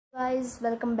guys,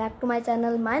 welcome back to my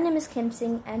channel. My name is Khem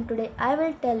Singh and today I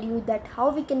will tell you that how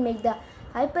we can make the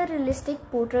hyper realistic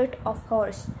portrait of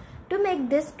horse. To make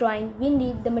this drawing we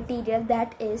need the material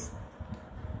that is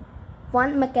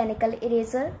one mechanical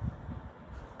eraser,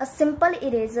 a simple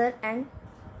eraser and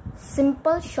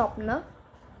simple sharpener,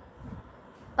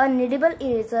 a kneadable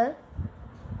eraser.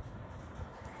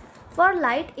 For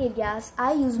light areas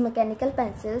I use mechanical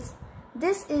pencils.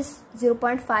 This is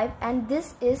 0.5 and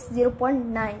this is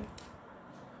 0.9.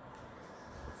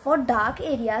 For dark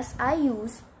areas I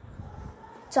use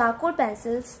charcoal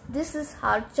pencils. This is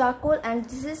hard charcoal and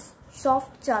this is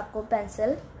soft charcoal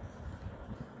pencil.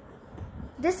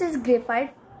 This is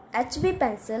graphite HB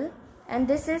pencil and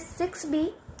this is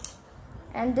 6B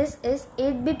and this is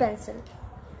 8B pencil.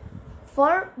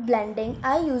 For blending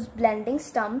I use blending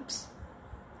stumps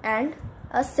and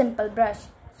a simple brush.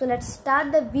 So let's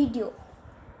start the video.